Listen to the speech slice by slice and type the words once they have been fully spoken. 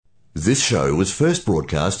This show was first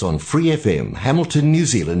broadcast on Free FM, Hamilton, New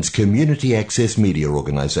Zealand's community access media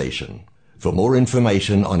organisation. For more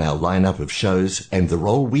information on our lineup of shows and the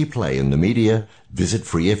role we play in the media, visit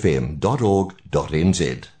freefm.org.nz.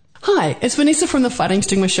 Hi, it's Vanessa from the Fighting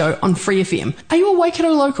Stigma Show on Free FM. Are you a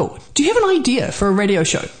Waikato local? Do you have an idea for a radio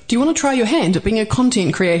show? Do you want to try your hand at being a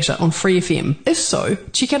content creator on Free FM? If so,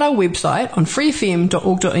 check out our website on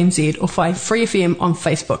freefm.org.nz or find Free FM on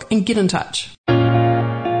Facebook and get in touch.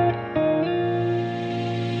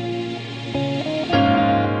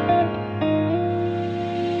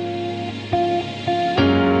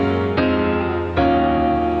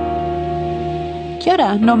 Kia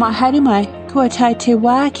ora, no mai haere mai, kua tae te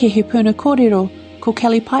wā ke he puna kōrero, ko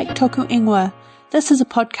Kelly Pike toku ingoa. This is a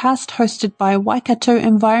podcast hosted by Waikato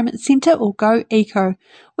Environment Centre or Go Eco.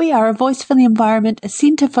 We are a voice for the environment, a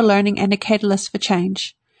centre for learning and a catalyst for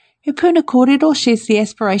change. He puna kōrero shares the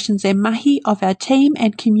aspirations and mahi of our team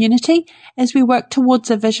and community as we work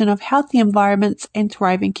towards a vision of healthy environments and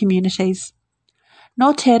thriving communities.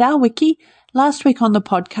 Nō tērā wiki, last week on the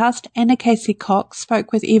podcast, Anna Casey Cox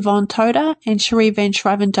spoke with Yvonne Toda and Cherie Van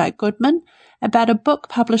Schrijvendijk Goodman about a book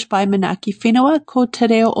published by Manaki Whenua called Te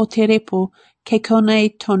Reo o Te Repo, Ke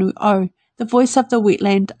Konei Tonu O, The Voice of the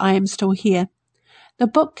Wetland, I Am Still Here. The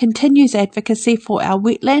book continues advocacy for our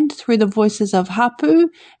wetland through the voices of hapu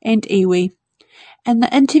and iwi. In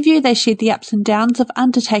the interview, they shared the ups and downs of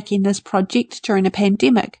undertaking this project during a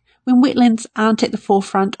pandemic, when wetlands aren't at the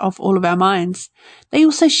forefront of all of our minds. They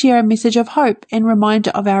also share a message of hope and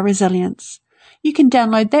reminder of our resilience. You can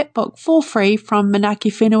download that book for free from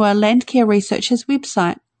Manaki Whenua Landcare Research's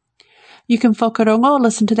website. You can whakarongo or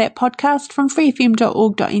listen to that podcast from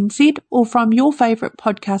freefm.org.nz or from your favourite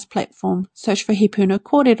podcast platform. Search for He Puna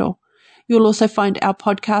Kōrero. You'll also find our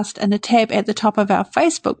podcast in a tab at the top of our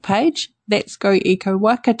Facebook page. That's Go Eco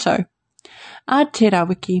Waikato. Tērā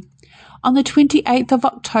wiki. On the 28th of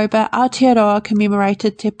October, Aotearoa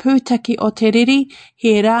commemorated Te Pūtaki o Te Riri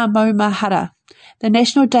he Rā Maumahara, the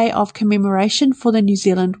National Day of Commemoration for the New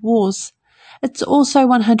Zealand Wars. It's also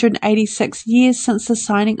 186 years since the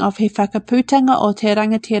signing of He Whakaputanga o Te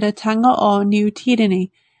Rangatiratanga o Niu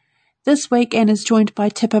Tireni. This week, Anne is joined by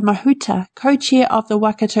Tipa Mahuta, co-chair of the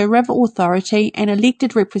Waikato River Authority and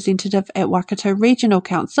elected representative at Waikato Regional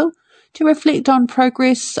Council, to reflect on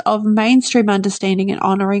progress of mainstream understanding and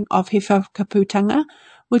honouring of He Whakaputanga,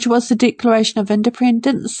 which was the Declaration of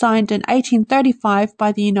Independence signed in 1835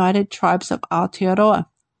 by the United Tribes of Aotearoa.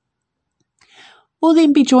 We'll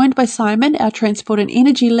then be joined by Simon, our Transport and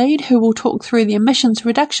Energy lead, who will talk through the emissions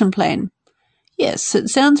reduction plan. Yes, it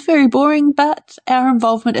sounds very boring, but our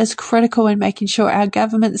involvement is critical in making sure our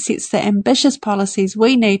government sets the ambitious policies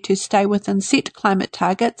we need to stay within set climate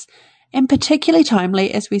targets, and particularly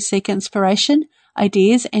timely as we seek inspiration,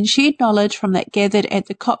 ideas and shared knowledge from that gathered at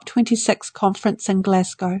the COP26 conference in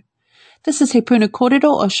Glasgow. This is He Puna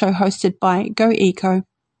Kōrero, a show hosted by Go Eco.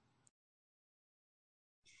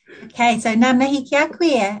 Okay, so ngā mihi kia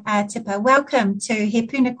koe, Tipa. Welcome to He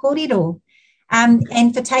Puna Kōrero, and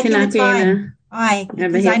for taking the time. Aye,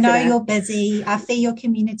 because I know you're busy, for your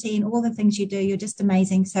community and all the things you do. You're just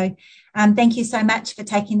amazing. So thank you so much for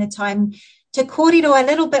taking the time to kōrero a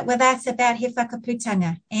little bit with us about He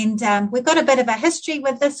Whakaputanga. And we've got a bit of a history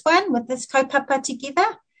with this kaupapa together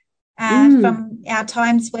from our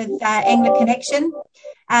times with Anglican Action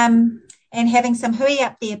and having some hui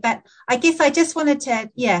up there. But I guess I just wanted to,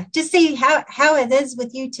 just see how it is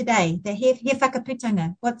with you today, the He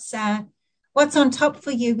Whakaputanga. What's on top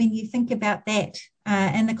for you when you think about that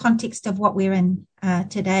in the context of what we're in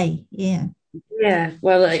today? Yeah. Yeah,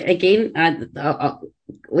 well, again,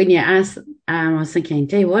 when you asked, I was thinking,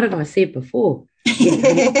 gee, what have I said before?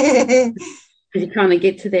 You kind of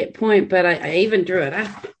get to that point, but I even drew it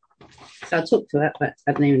up. So I took to it, but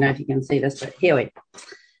I don't even know if you can see this, but here we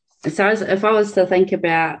go. So if I was to think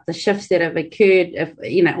about the shifts that have occurred,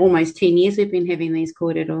 almost 10 years we've been having these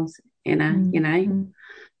kōreros,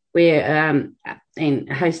 we're and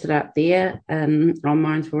hosted up there on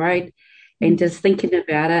Morrinsville Road, and just thinking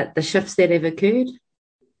about it, the shifts that have occurred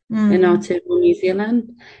in Aotearoa, New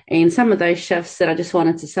Zealand, and some of those shifts that I just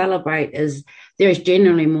wanted to celebrate is there is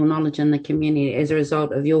generally more knowledge in the community as a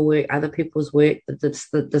result of your work, other people's work.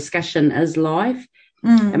 The discussion is live.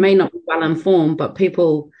 It may not be well informed, but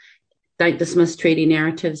people don't dismiss treaty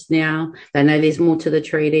narratives now. They know there's more to the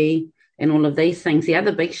treaty and all of these things. The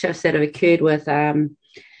other big shifts that have occurred with,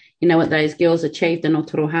 what those girls achieved in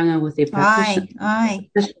Otorohanga with their partition.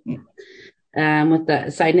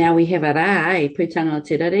 So now we have a rā, putanga o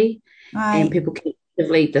te riri, and people can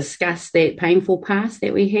actively discuss that painful past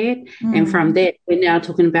that we had. And from that, we're now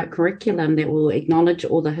talking about curriculum that will acknowledge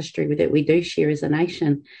all the history that we do share as a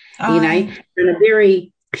nation. You know, in a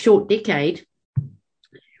very short decade,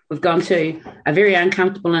 we've gone to a very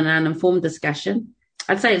uncomfortable and uninformed discussion.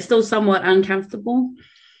 I'd say it's still somewhat uncomfortable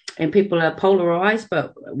and people are polarised,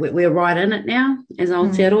 but we're right in it now as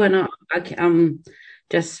Aotearoa, and I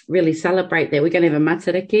just really celebrate that. We're going to have a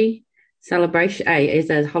Matariki celebration as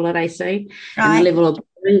a holiday soon, and the level of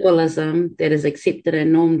bilingualism that is accepted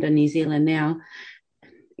and normed in New Zealand now.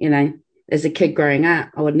 You know, as a kid growing up,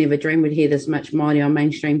 I would never dream we'd hear this much Māori on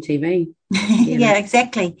mainstream TV. Yeah,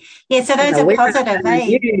 exactly. Yeah, so those are positive, eh?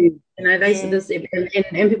 You know,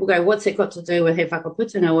 and people go, what's it got to do with he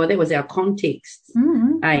whakaputanga? Well, that was our context,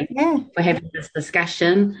 for having this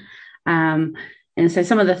discussion. And so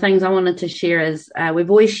some of the things I wanted to share is we've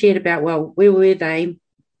always shared about, well, where were they?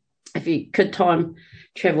 If you could time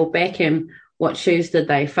travel back, and what shoes did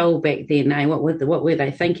they fill back then? What were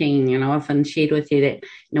they thinking? You know, I often shared with you that,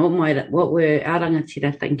 you know, what were our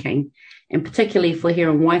rangatira thinking? And particularly for here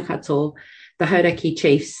in Waikato, the Hauraki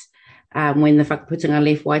chiefs, when the whakaputanga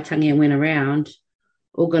left Waitangi and went around,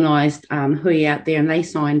 organised hui out there, and they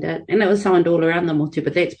signed it. And it was signed all around the motu,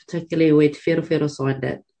 but that's particularly where Te Whero signed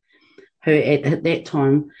it, who at that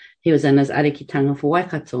time, he was in his arikitanga for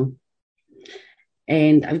Waikato.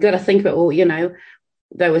 And I've got to think about all, you know,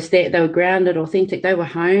 they were grounded, authentic, they were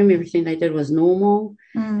home, everything they did was normal.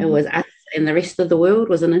 It was us and the rest of the world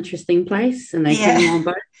was an interesting place, and they came on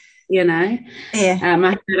both, you know.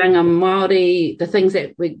 Mahikaranga Māori, the things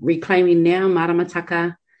that we're reclaiming now,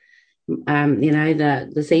 maramataka, you know,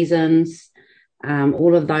 the seasons,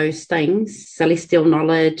 all of those things, celestial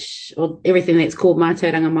knowledge, or everything that's called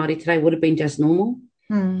mātauranga Māori today would have been just normal.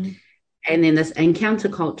 And then this encounter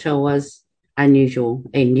culture was unusual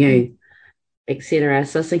and new, etc.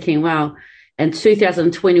 So I was thinking, well, in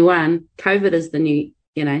 2021, COVID is the new,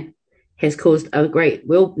 you know, has caused a great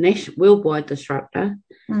worldwide disruptor.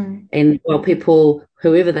 And while people,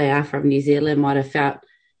 whoever they are from New Zealand, might have felt,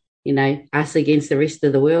 you know, us against the rest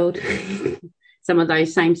of the world, some of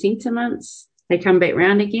those same sentiments, they come back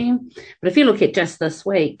round again. But if you look at just this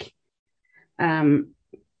week, having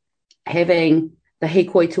the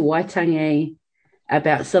Hikoi to Waitangi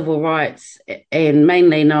about civil rights and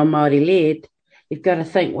mainly no Māori led, you've got to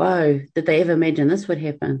think, whoa, did they ever imagine this would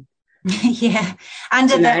happen?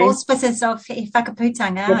 Under the auspices of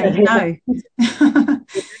whakaputanga, no.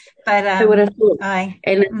 But who would have thought?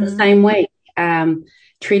 And it's the same way,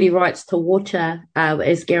 treaty rights to water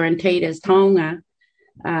is guaranteed as taonga.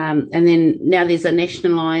 And then now there's a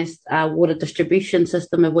nationalised water distribution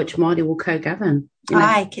system of which Māori will co-govern.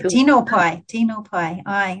 Tino pai.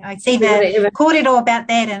 I see the kōrero about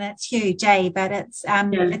that, and it's huge, but it's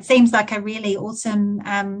it seems like a really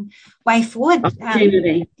awesome way forward.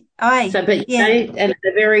 Opportunity. So, but you know, in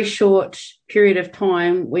a very short period of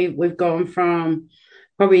time, we've gone from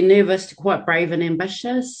probably nervous to quite brave and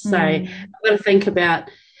ambitious. So I've got to think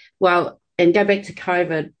about, well, and go back to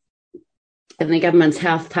COVID and the government's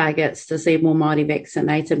health targets to see more Māori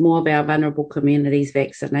vaccinated, more of our vulnerable communities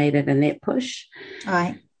vaccinated, and that push.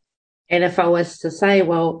 And if I was to say,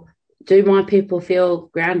 well, do my people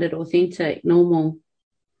feel grounded, authentic, normal,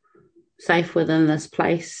 safe within this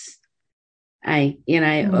place? You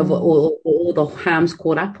know, of all the harms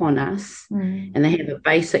caught up on us, and they have a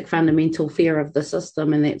basic fundamental fear of the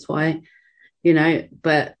system, and that's why, you know,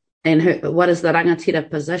 what is the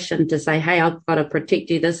rangatira position to say, hey, I've got to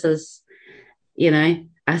protect you, this is, you know,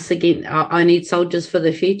 us again, I need soldiers for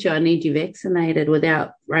the future, I need you vaccinated,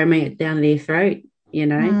 without ramming it down their throat, you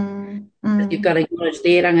know. You've got to acknowledge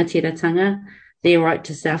their rangatiratanga, their right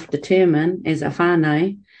to self-determine as a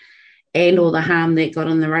whānau, and all the harm that got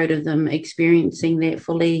on the road of them experiencing that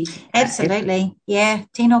fully. Absolutely.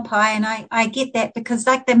 Tino pai. And I get that, because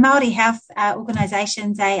like the Māori health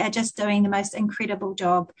organisations, they are just doing the most incredible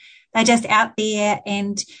job. They're just out there,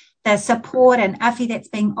 and the support and awhi that's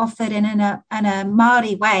being offered in a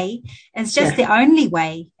Māori way is just the only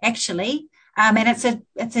way, actually. And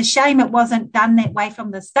it's a shame it wasn't done that way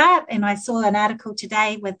from the start. And I saw an article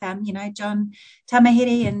today with you know, John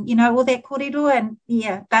Tamahere and, you know, all that kōrero, and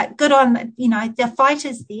but good on, you know, the fight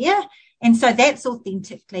is there, and so that's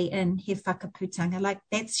authentically in he whakaputanga, like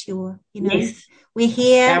that's your, you know, we're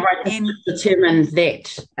here, our right and determine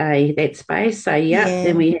that space. So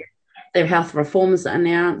then we have the health reforms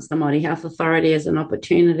announced, the Māori Health Authority as an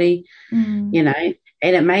opportunity, you know.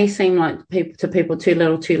 And it may seem like to people too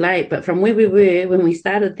little too late, but from where we were when we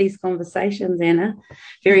started these conversations, Anna,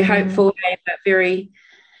 very hopeful, but very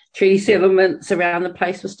treaty settlements around the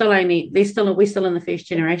place. We're still in the first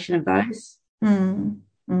generation of those.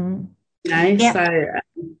 You know, so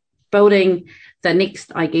building the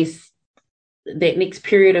next, I guess, that next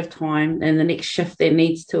period of time and the next shift that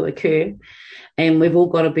needs to occur. And we've all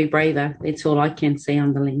got to be braver. That's all I can see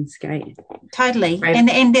on the landscape. Totally.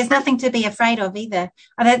 And there's nothing to be afraid of either.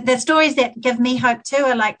 The stories that give me hope too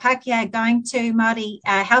are like Pākehā going to Māori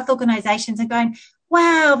health organisations and going,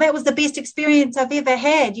 wow, that was the best experience I've ever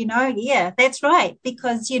had. You know, yeah, that's right.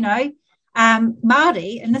 Because, you know,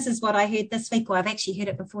 Māori, and this is what I heard this week, or I've actually heard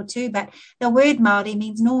it before too, but the word Māori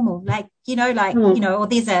means normal, like, you know, or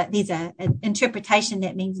there's a interpretation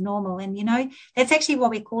that means normal. And, you know, that's actually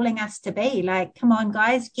what we're calling us to be. Like, come on,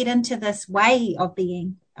 guys, get into this way of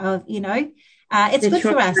being, you know, it's good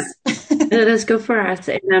for us. It is good for us.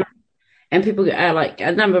 And people like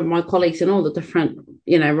a number of my colleagues and all the different,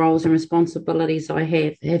 you know, roles and responsibilities I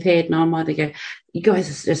have had. And I might go, you guys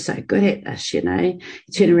are just so good at this, you know. You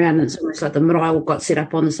turn around and it's almost like the marae got set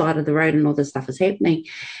up on the side of the road and all this stuff is happening.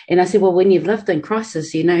 And I said, well, when you've lived in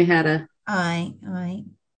crisis, you know how to.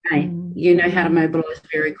 You know how to mobilise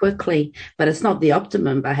very quickly, but it's not the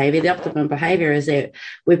optimum behaviour. The optimum behaviour is that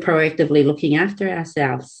we're proactively looking after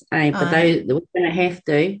ourselves. But we're going to have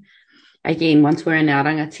to. Again, once we're in our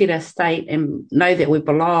rangatira state and know that we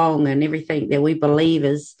belong and everything that we believe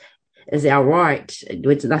is our right,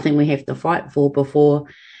 it's nothing we have to fight for before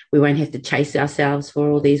we won't have to chase ourselves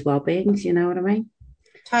for all these well-beings, you know what I mean?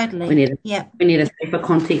 Totally. We need a safer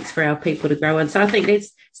context for our people to grow in. So I think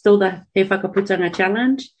that's still the He Whakaputanga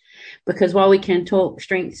challenge, because while we can talk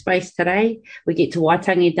strength space today, we get to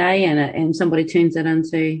Waitangi Day and somebody turns it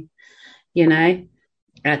into, you know,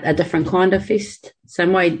 a different kind of fest. So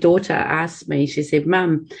my daughter asked me, she said,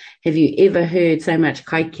 Mum, have you ever heard so much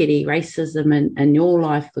kaikiri racism in your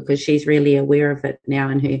life? Because she's really aware of it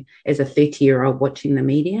now as a 30-year-old watching the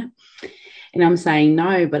media. And I'm saying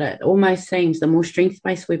no, but it almost seems the more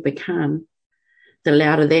strength-based we become, the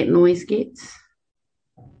louder that noise gets,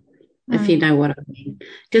 if you know what I mean.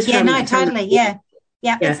 Totally, yeah.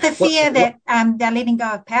 Yeah, it's the fear that they're letting go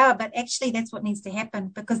of power, but actually that's what needs to happen,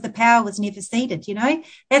 because the power was never ceded, you know.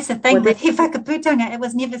 That's the thing with He Whakaputanga, it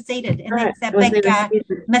was never ceded. And that's a big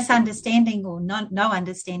misunderstanding or no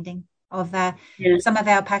understanding of some of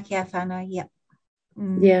our Pākehā whānau,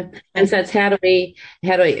 Yeah, and so it's how do we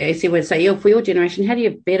see would say for your generation, how do you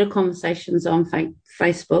have better conversations on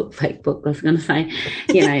Facebook, I was going to say,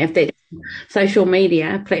 you know, if that social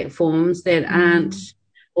media platforms that aren't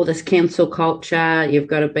all this cancel culture, you've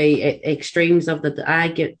got to be at extremes of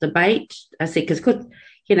the debate. I said, because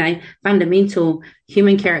you know, fundamental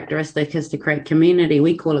human characteristic is to create community.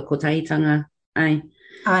 We call it kotahitanga,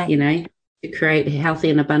 you know, to create a healthy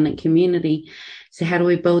and abundant community. So how do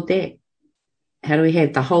we build that? How do we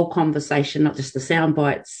have the whole conversation, not just the sound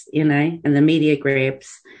bites, you know, and the media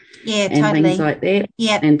grabs and things like that?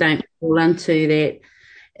 Yeah. And don't fall into that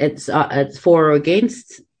it's for or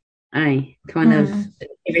against, kind of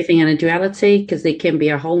everything in a duality, because there can be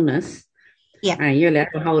a wholeness. Yeah. You're allowed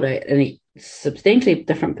to hold it in a substantially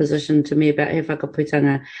different position to me about He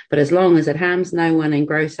Whakaputanga, but as long as it harms no one and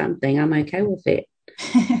grows something, I'm okay with that.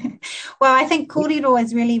 Well, I think kōrero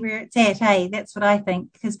is really where it's at, That's what I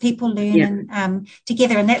think, because people learn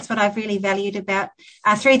together, and that's what I've really valued about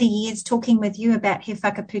through the years talking with you about He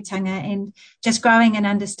Whakaputanga and just growing and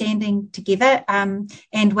understanding together,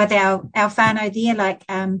 and with our whānau there, like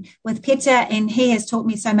with Peter, and he has taught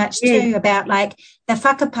me so much too about like the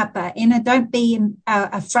whakapapa, and don't be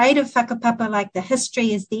afraid of whakapapa, like the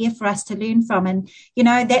history is there for us to learn from, and you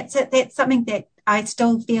know, that's something that I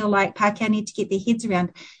still feel like Pākehā need to get their heads around,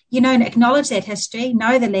 you know, and acknowledge that history,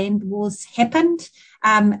 know the land wars happened,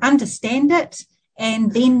 understand it,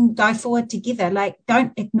 and then go forward together. Like,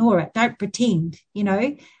 don't ignore it, don't pretend, you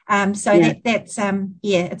know. That's it's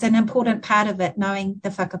an important part of it, knowing the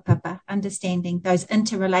whakapapa, understanding those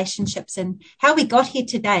interrelationships and how we got here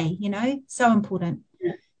today, you know, so important.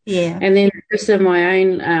 Yeah. And then just in my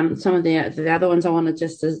own, some of the other ones I wanted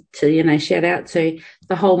just to you know, shout out to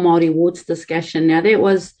the whole Māori wards discussion. Now, that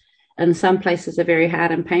was in some places a very hard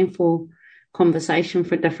and painful conversation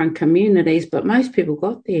for different communities, but most people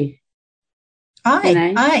got there.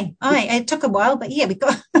 It took a while, but we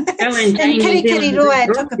got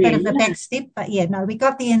Kirikiriroa took a bit of a back step, but we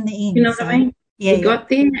got there in the end. You know what I mean? Yeah, we got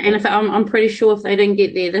there, and if I'm pretty sure if they didn't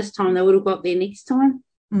get there this time, they would have got there next time.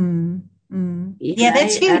 Yeah,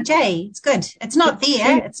 that's huge, It's good. It's not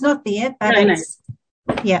there. It's not there, but but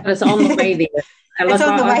it's on the way there. It's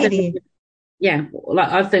on the way there. Yeah, like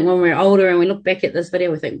I think when we're older and we look back at this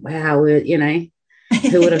video, we think, wow, you know,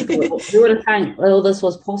 who would have thought, who would have thought all this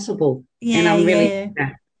was possible? Yeah, and I'm really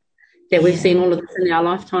that we've seen all of this in our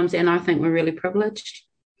lifetimes, and I think we're really privileged.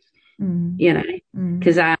 You know,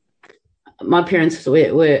 because my parents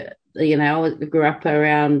were I grew up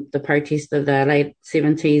around the protest of the late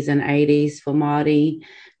 70s and 80s for Māori.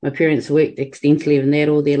 My parents worked extensively in that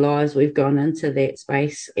all their lives. We've gone into that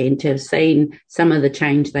space, and to have seen some of the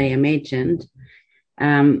change they imagined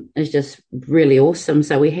is just really awesome.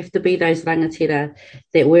 So we have to be those rangatira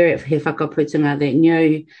that were at He Whakaputunga, that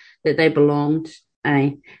knew that they belonged,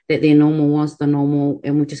 that their normal was the normal,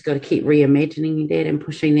 and we just got to keep reimagining that and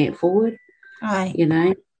pushing that forward.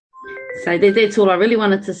 Aye. So that's all I really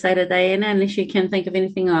wanted to say today, Anna, unless you can think of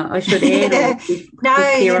anything I should add. No,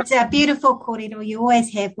 it's a beautiful kōrero. You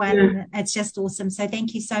always have one. Yeah. It's just awesome. So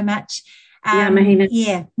thank you so much. Mahina.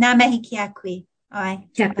 Yeah. Nā mihi ki a koe. Ai.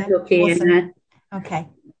 Kia toke, awesome. Anna. Okay.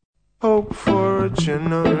 Hope for a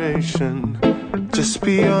generation, just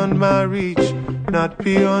beyond my reach, not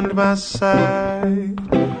beyond my sight.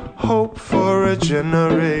 Hope for a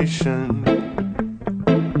generation.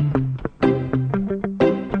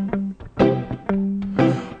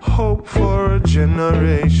 Hope for a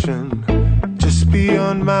generation, just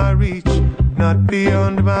beyond my reach, not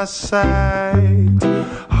beyond my sight.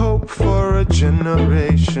 Hope for a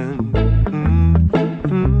generation.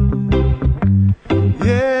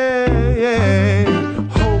 Yeah.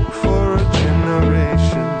 Hope for a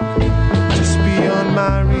generation, just beyond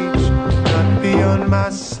my reach, not beyond my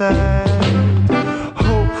sight.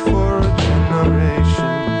 Hope for a generation.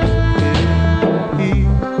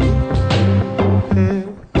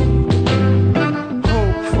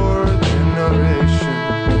 Hope for a generation,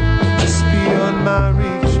 just beyond my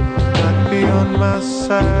reach, not beyond my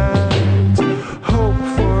sight. Hope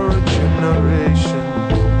for a generation.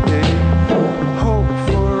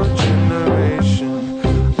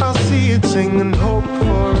 Singing hope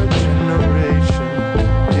for a generation,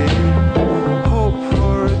 yeah. Hope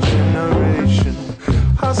for a generation.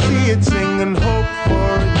 I see it singing hope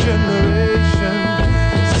for a generation.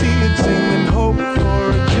 See it singing hope for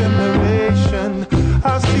a generation. I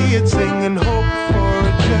see it singing hope for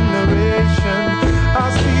a generation. I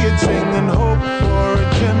see it singing hope for a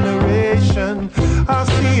generation. I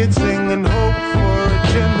see it singing hope for a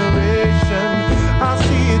generation. I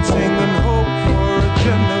see it singing hope for a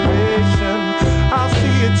generation. I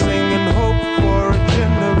see it singing hope for a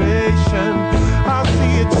generation. I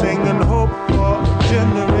see it singing hope for a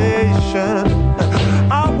generation.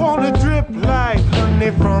 I wanna drip like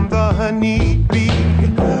honey from the honeybee,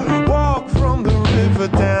 walk from the river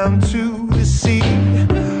down to the sea,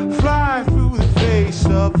 fly through the face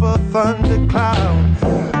of a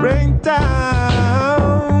thundercloud, rain down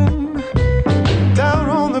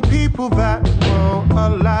on the people that won't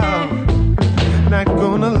allow. Not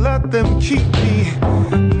gonna let them keep me,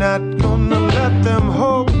 not gonna let them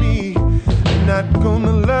hold me, not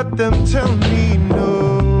gonna let them tell me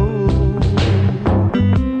no.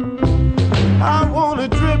 I wanna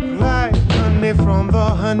drip like honey from the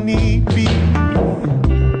honeybee.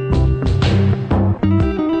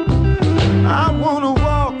 I wanna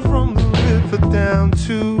walk from the river down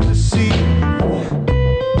to the sea.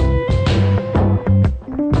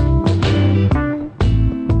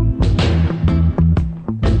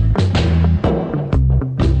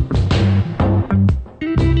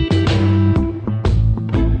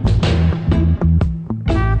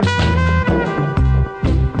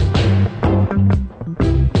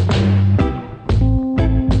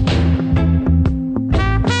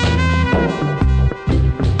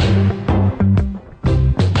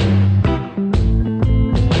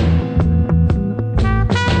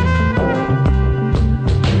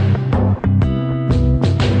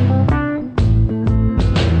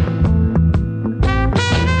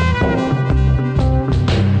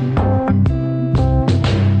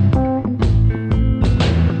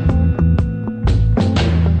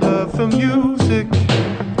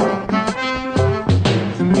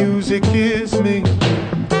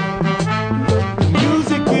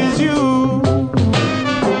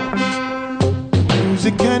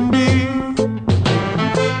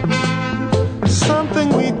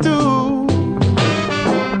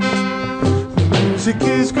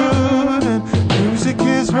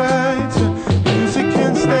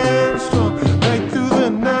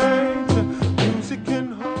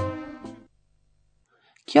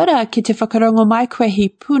 Kia ora, ki te whakarongo mai koe hi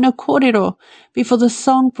Puna Kōrero. Before the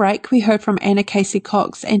song break, we heard from Anna Casey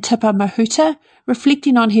Cox and Tipa Mahuta,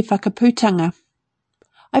 reflecting on He Whakaputanga.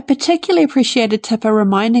 I particularly appreciated Tipa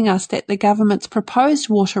reminding us that the government's proposed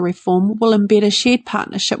water reform will embed a shared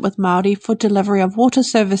partnership with Māori for delivery of water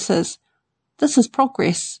services. This is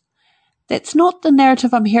progress. That's not the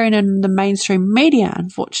narrative I'm hearing in the mainstream media,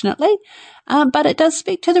 unfortunately, but it does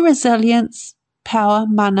speak to the resilience, power,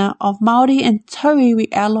 mana of Māori and Tauiwi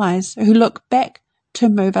allies who look back to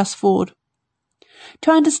move us forward.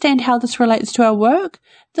 To understand how this relates to our work,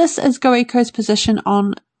 this is Go Eco's position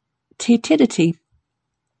on Te Tiriti.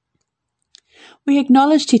 We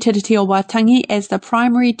acknowledge Te Tiriti o Wātangi as the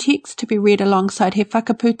primary text to be read alongside he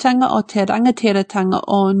whakaputanga o te rangatiratanga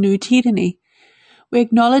o Nutirini. We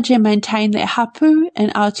acknowledge and maintain that hapu in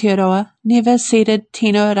Aotearoa never ceded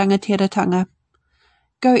tino rangatiratanga.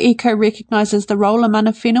 Go Eco recognises the role of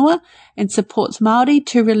mana whenua and supports Māori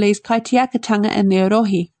to release kaitiakitanga in their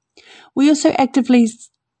rohi. We also actively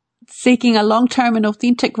seeking a long-term and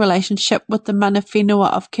authentic relationship with the mana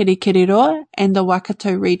whenua of Kirikiriroa and the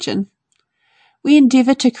Waikato region. We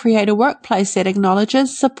endeavour to create a workplace that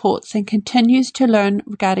acknowledges, supports and continues to learn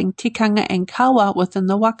regarding tikanga and kawa within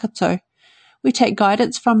the Waikato. We take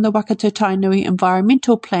guidance from the Waikato Tainui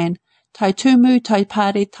Environmental Plan, Tai Tumu, Tai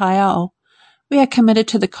Pare, Tai Ao. We are committed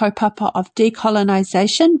to the kaupapa of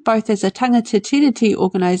decolonisation, both as a tangata tiriti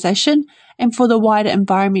organisation and for the wider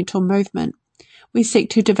environmental movement. We seek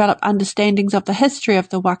to develop understandings of the history of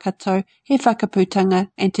the Waikato, he whakaputanga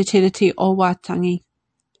and te tiriti o Wātangi.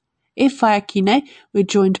 E whaiakine, we're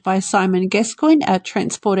joined by Simon Gascoigne, our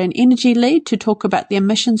Transport and Energy Lead, to talk about the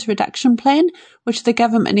emissions reduction plan, which the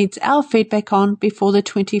government needs our feedback on before the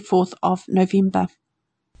 24th of November.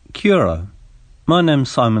 Kia ora. My name's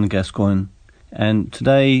Simon Gascoigne, and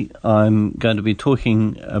today I'm going to be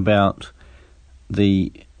talking about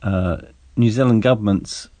the New Zealand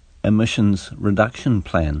Government's emissions reduction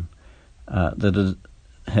plan that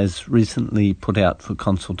it has recently put out for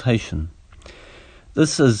consultation.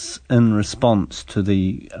 This is in response to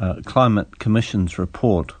the Climate Commission's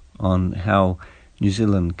report on how New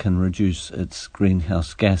Zealand can reduce its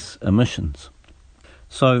greenhouse gas emissions.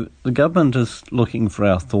 So the government is looking for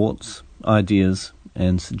our thoughts, ideas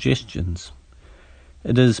and suggestions.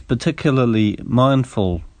 It is particularly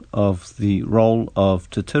mindful of the role of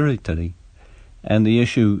te tiriti and the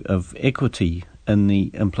issue of equity in the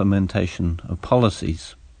implementation of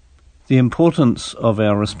policies. The importance of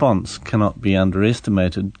our response cannot be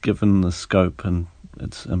underestimated given the scope and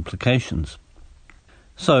its implications.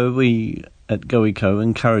 So we at Go Eco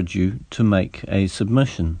encourage you to make a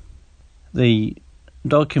submission. The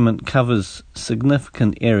document covers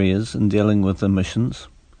significant areas in dealing with emissions,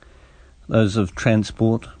 those of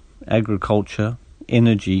transport, agriculture,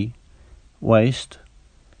 energy, waste,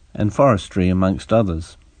 and forestry, amongst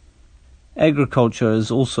others. Agriculture is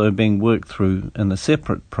also being worked through in a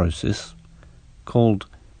separate process called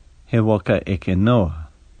He Waka Eke Noa.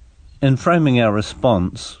 In framing our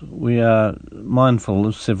response, we are mindful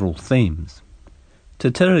of several themes. Te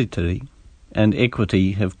tiriti and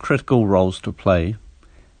equity have critical roles to play,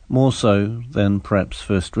 more so than perhaps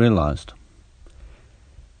first realised.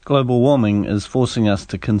 Global warming is forcing us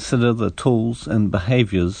to consider the tools and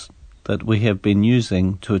behaviours that we have been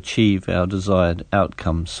using to achieve our desired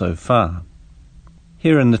outcomes so far.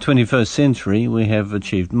 Here in the 21st century we have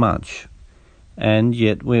achieved much, and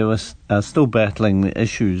yet we are still battling the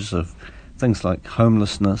issues of things like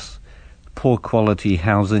homelessness, poor quality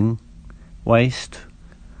housing, waste,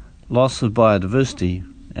 loss of biodiversity,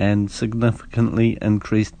 and significantly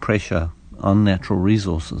increased pressure on natural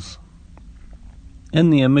resources. In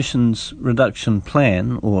the Emissions Reduction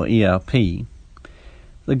Plan, or ERP,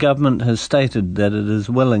 the government has stated that it is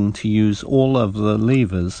willing to use all of the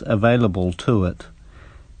levers available to it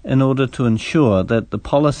in order to ensure that the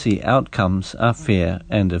policy outcomes are fair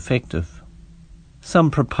and effective. Some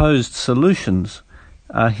proposed solutions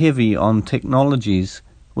are heavy on technologies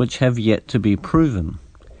which have yet to be proven,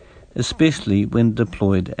 especially when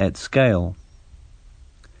deployed at scale.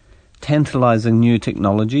 Tantalizing new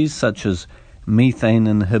technologies such as methane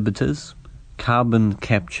inhibitors, carbon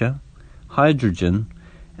capture, hydrogen,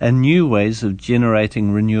 and new ways of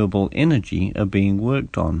generating renewable energy are being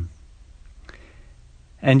worked on.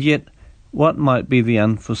 And yet, what might be the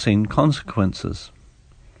unforeseen consequences?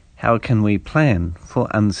 How can we plan for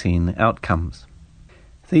unseen outcomes?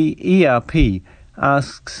 The ERP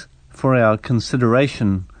asks for our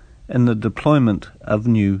consideration in the deployment of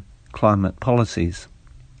new climate policies.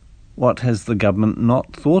 What has the government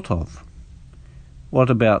not thought of? What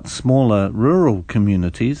about smaller rural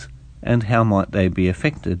communities, and how might they be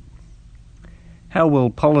affected? How will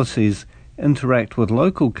policies interact with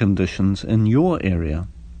local conditions in your area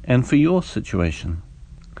and for your situation?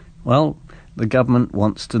 Well, the government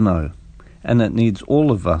wants to know, and it needs all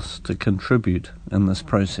of us to contribute in this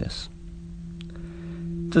process.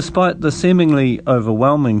 Despite the seemingly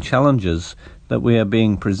overwhelming challenges that we are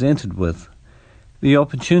being presented with, the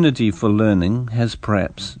opportunity for learning has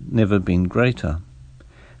perhaps never been greater.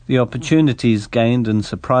 The opportunities gained in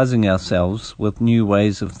surprising ourselves with new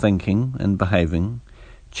ways of thinking and behaving,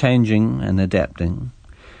 changing and adapting,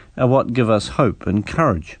 are what give us hope and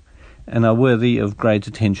courage and are worthy of great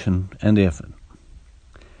attention and effort.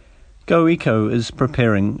 Go Eco is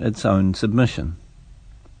preparing its own submission.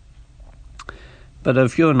 But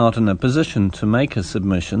if you're not in a position to make a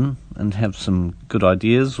submission and have some good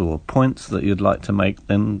ideas or points that you'd like to make,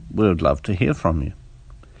 then we would love to hear from you.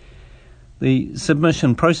 The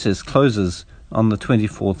submission process closes on the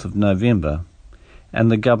 24th of November,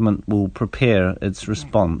 and the government will prepare its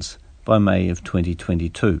response by May of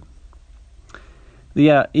 2022. The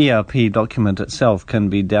ERP document itself can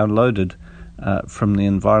be downloaded from the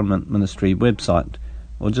Environment Ministry website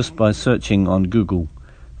or just by searching on Google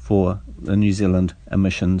for the New Zealand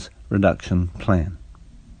Emissions Reduction Plan.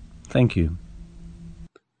 Thank you.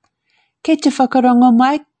 Kei te whakarongo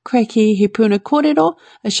mai, koe ki He Puna Kōrero,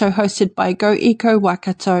 a show hosted by Go Eco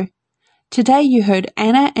Waikato. Today you heard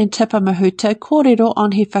Anna and Tipa Mahuta kōrero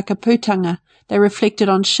on he whakaputanga. They reflected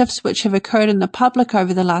on shifts which have occurred in the public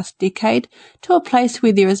over the last decade to a place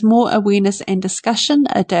where there is more awareness and discussion,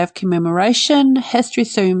 a day of commemoration, history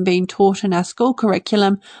soon being taught in our school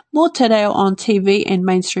curriculum, more te reo on TV and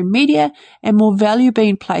mainstream media, and more value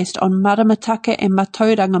being placed on maramataka and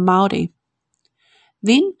matauranga Māori.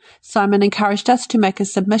 Then, Simon encouraged us to make a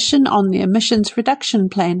submission on the emissions reduction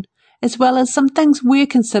plan, as well as some things we're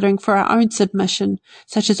considering for our own submission,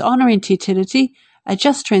 such as honouring Te Tiriti, a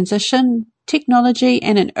just transition, technology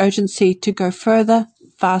and an urgency to go further,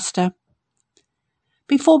 faster.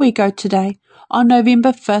 Before we go today, on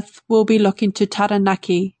November 5th we'll be looking to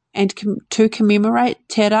Taranaki and to commemorate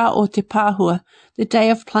Te Rā o Te Pāhua, the day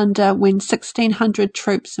of plunder when 1,600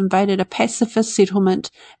 troops invaded a pacifist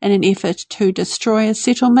settlement in an effort to destroy a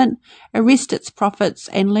settlement, arrest its prophets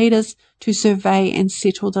and leaders to survey and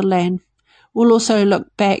settle the land. We'll also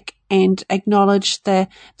look back and acknowledge the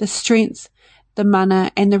strength, the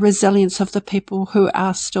mana and the resilience of the people who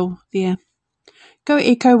are still there. Go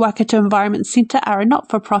Eco Waikato Environment Centre are a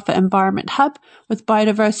not-for-profit environment hub with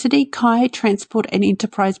biodiversity, kai, transport and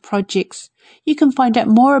enterprise projects. You can find out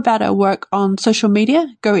more about our work on social media,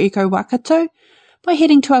 Go Eco Waikato, by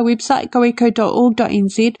heading to our website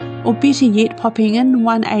goeco.org.nz or better yet popping in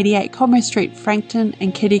 188 Commerce Street, Frankton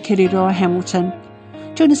and Kirikiriroa, Hamilton.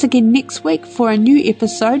 Join us again next week for a new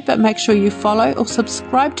episode, but make sure you follow or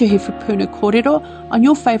subscribe to He Puna Kōrero on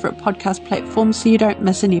your favourite podcast platform so you don't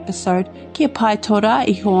miss an episode. Kia pai tō rā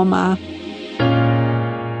I hoa mā.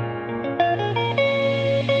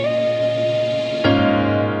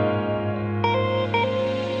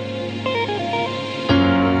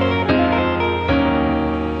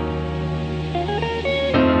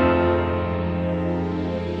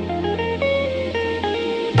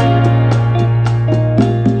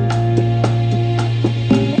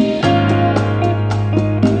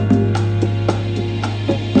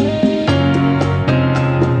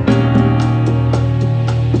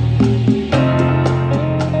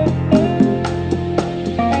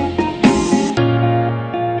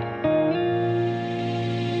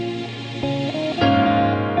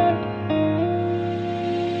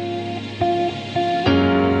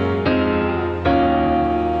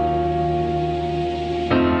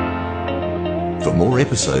 For more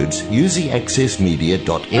episodes, use the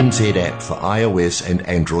accessmedia.nz app for iOS and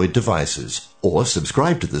Android devices, or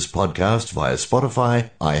subscribe to this podcast via Spotify,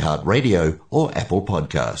 iHeartRadio, or Apple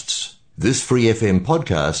Podcasts. This Free FM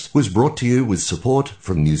podcast was brought to you with support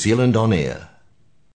from New Zealand On Air.